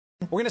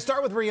We're going to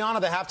start with Rihanna,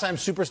 the halftime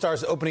superstar,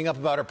 is opening up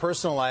about her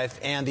personal life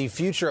and the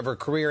future of her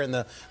career. In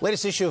the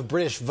latest issue of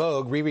British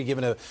Vogue, Riri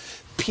giving a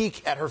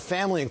peek at her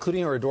family,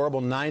 including her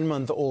adorable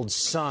 9-month-old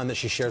son that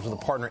she shares with a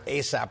partner,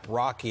 A$AP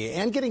Rocky,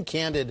 and getting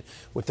candid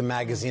with the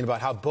magazine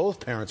about how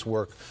both parents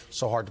work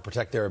so hard to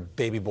protect their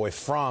baby boy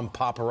from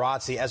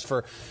paparazzi. As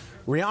for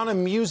Rihanna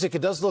music,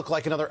 it does look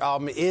like another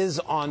album is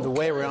on the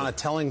way. Rihanna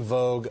telling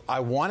Vogue, I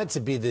want it to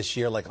be this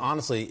year. Like,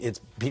 honestly, it'd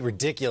be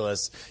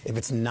ridiculous if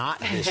it's not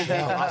this year. The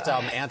last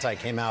album, Anti,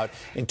 came out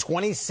in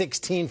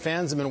 2016.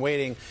 Fans have been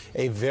waiting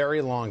a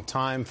very long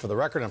time for the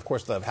record. And, of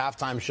course, the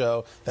halftime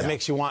show that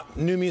makes you want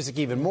new music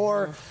even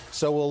more.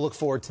 So we'll look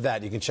forward to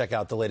that. You can check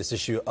out the latest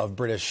issue of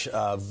British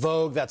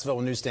Vogue. That's available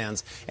on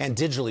newsstands and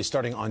digitally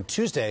starting on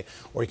Tuesday,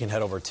 or you can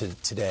head over to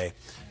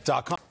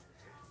today.com.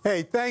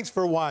 Hey, thanks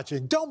for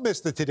watching. Don't miss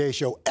the Today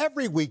Show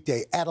every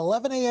weekday at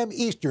 11 a.m.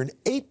 Eastern,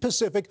 8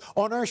 Pacific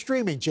on our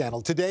streaming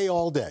channel, Today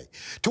All Day.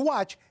 To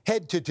watch,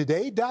 head to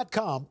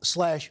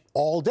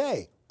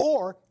today.com/allday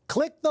or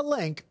click the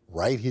link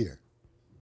right here.